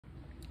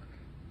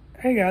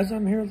Hey guys,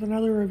 I'm here with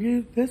another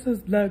review. This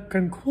is the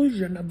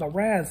conclusion of the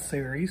Raze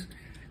series.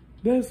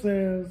 This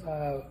is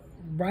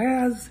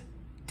Raze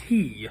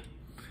Tea.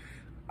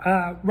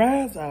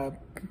 Raze, a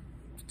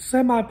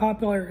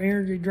semi-popular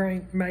energy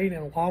drink made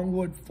in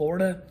Longwood,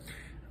 Florida.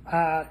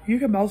 You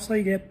can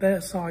mostly get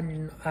this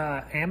on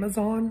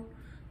Amazon.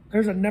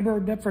 There's a number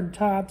of different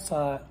types.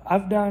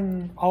 I've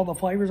done all the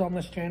flavors on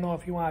this channel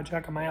if you want to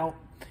check them out.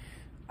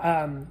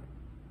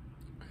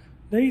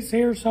 These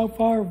here so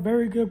far,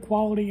 very good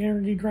quality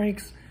energy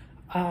drinks.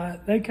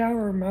 They kind of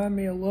remind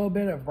me a little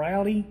bit of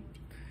Rowdy.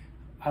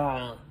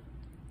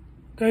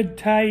 Good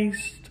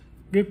taste,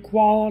 good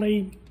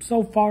quality.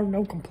 So far,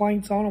 no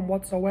complaints on them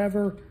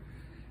whatsoever.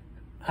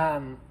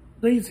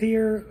 These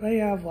here, they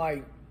have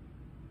like,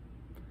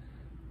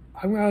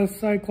 I'm going to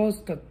say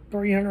close to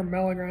 300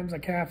 milligrams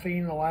of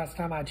caffeine. The last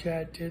time I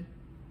checked, it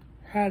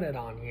had it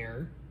on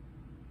here.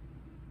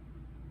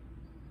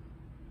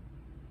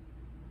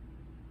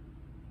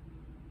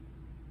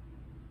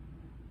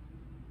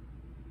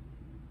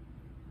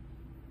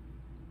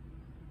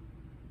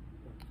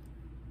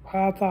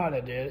 I thought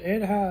it did.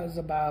 It has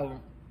about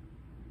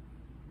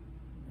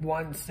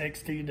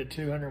 160 to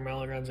 200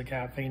 milligrams of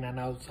caffeine. I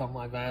know, something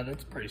like that.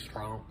 It's pretty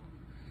strong.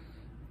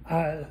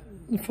 The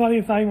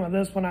funny thing with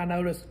this one, I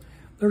noticed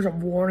there's a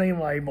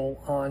warning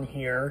label on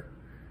here.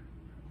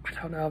 I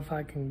don't know if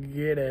I can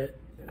get it.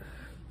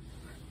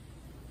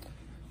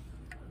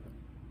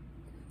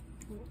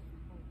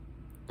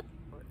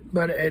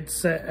 But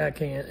I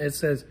can't. It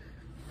says,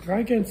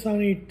 drinking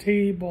Sunny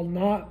Tea will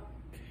not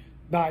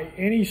by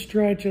any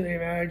stretch of the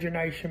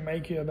imagination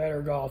make you a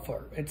better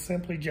golfer. It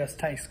simply just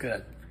tastes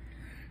good.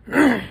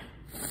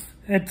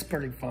 It's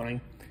pretty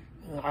funny.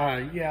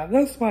 Yeah,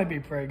 this might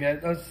be pretty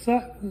good.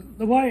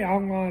 The way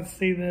I'm going to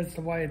see this, the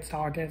way it's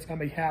talking, it's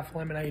going to be half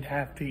lemonade,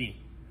 half tea.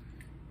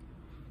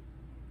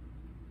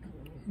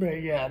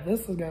 But yeah,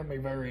 this is going to be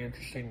very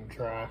interesting to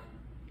try.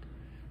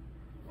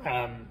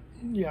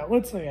 Yeah,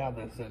 let's see how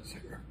this is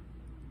here.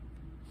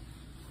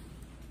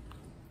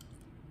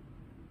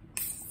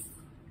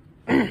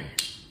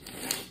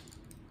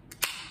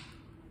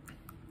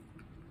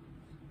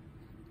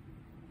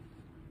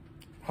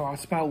 Oh, I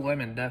smell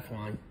lemon,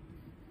 definitely.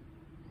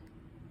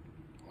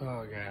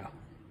 Oh, yeah.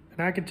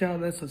 And I can tell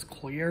this is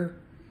clear.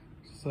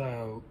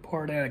 So,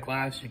 pour it in a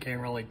glass, you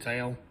can't really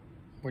tell.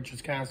 Which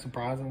is kind of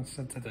surprising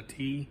since it's a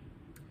tea.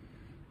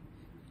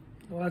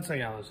 Well, let's see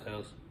how this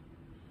is.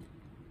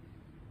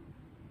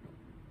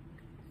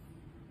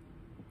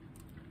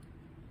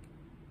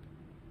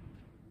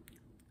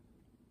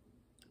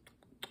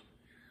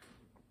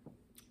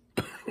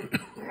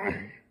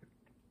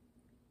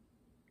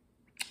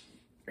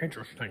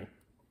 Interesting.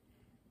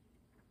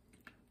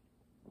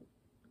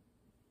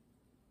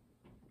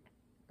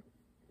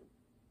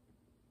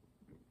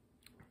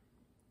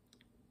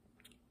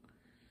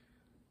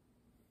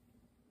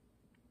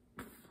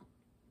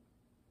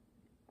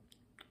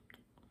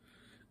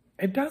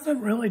 It doesn't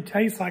really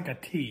taste like a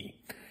tea.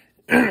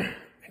 It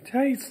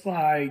tastes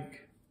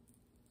like,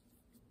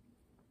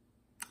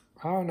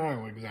 I don't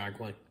know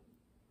exactly.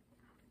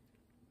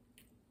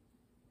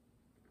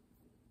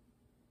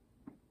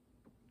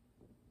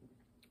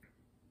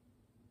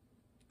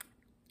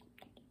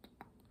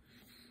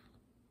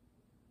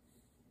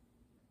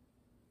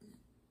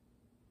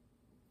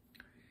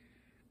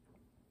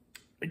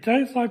 It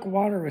tastes like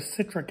water with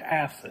citric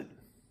acid.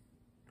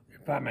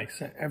 If that makes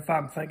sense. If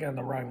I'm thinking of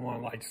the right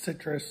one, like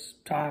citrus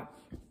type.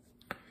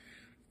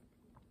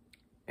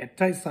 It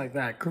tastes like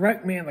that.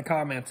 Correct me in the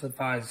comments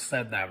if I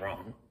said that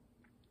wrong.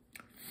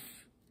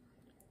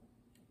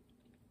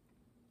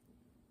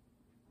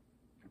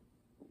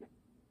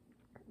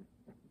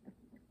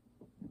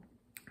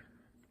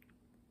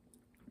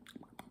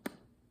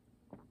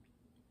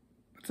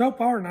 So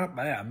far, not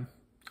bad.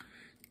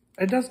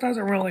 It just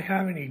doesn't really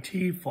have any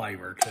tea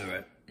flavor to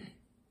it.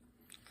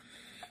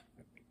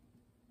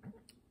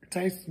 It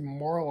tastes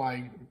more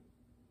like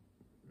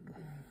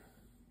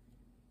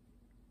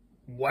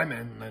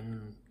lemon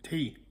than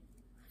tea.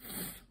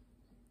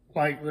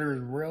 Like, there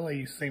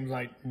really seems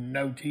like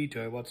no tea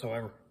to it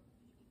whatsoever.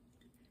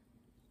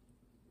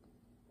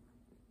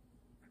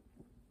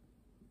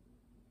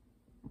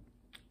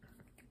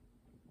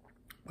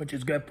 Which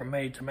is good for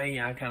me. To me,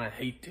 I kind of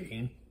hate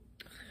tea.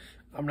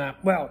 I'm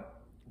not, well,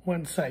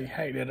 wouldn't say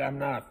hate it. I'm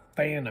not a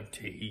fan of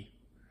tea.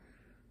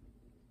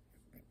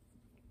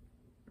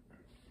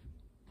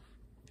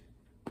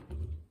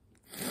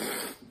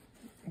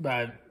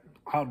 But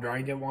I'll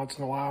drink it once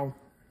in a while.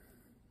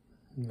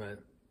 But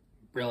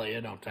really,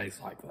 it don't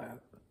taste like that.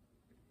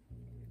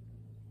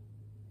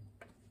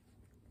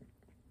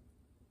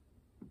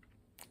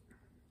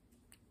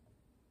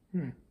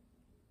 And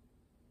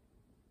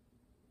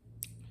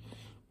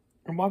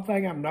one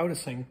thing I'm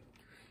noticing,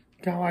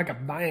 kind of like a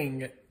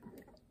bang,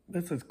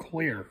 this is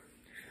clear.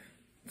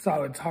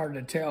 So it's hard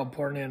to tell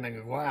pouring it in a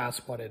glass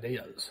what it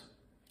is.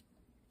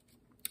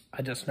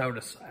 I just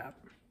noticed that.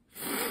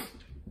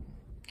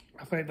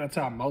 I think that's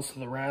how most of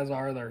the Raze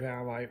are. They're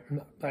kind of like,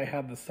 they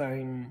have the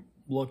same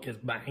look as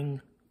Bang.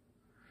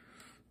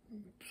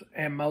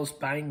 And most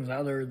bangs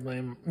other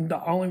than,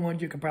 the only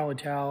ones you can probably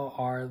tell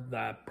are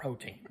the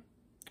protein.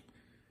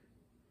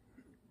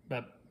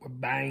 But with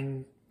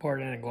Bang, pour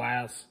it in a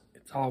glass,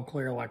 it's all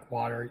clear like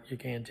water. You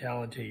can't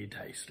tell until you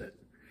taste it.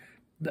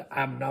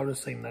 I'm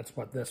noticing that's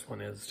what this one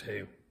is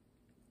too.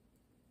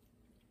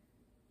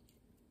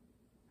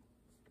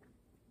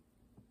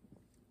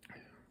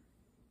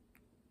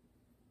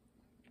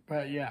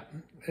 But yeah,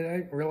 it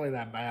ain't really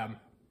that bad.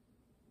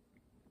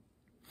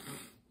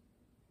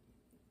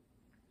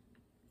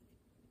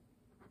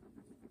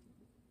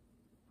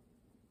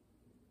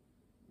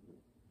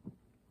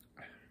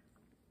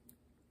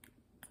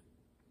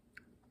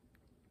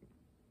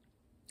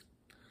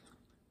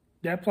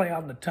 Definitely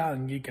on the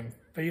tongue, you can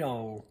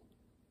feel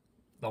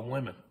the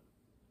lemon.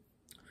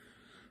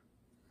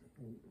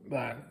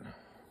 But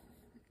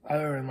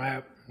other than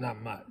that,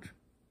 not much.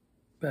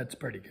 That's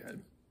pretty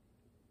good.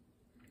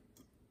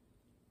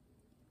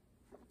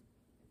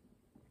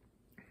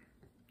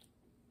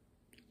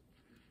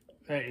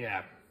 But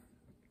yeah.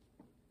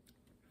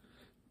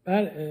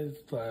 That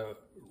is the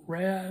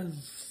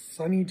Raze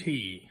Sunny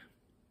Tea.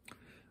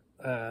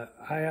 I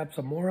have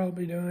some more I'll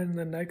be doing in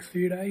the next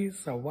few days,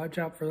 so watch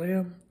out for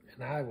them,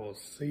 and I will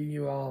see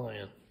you all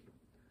in.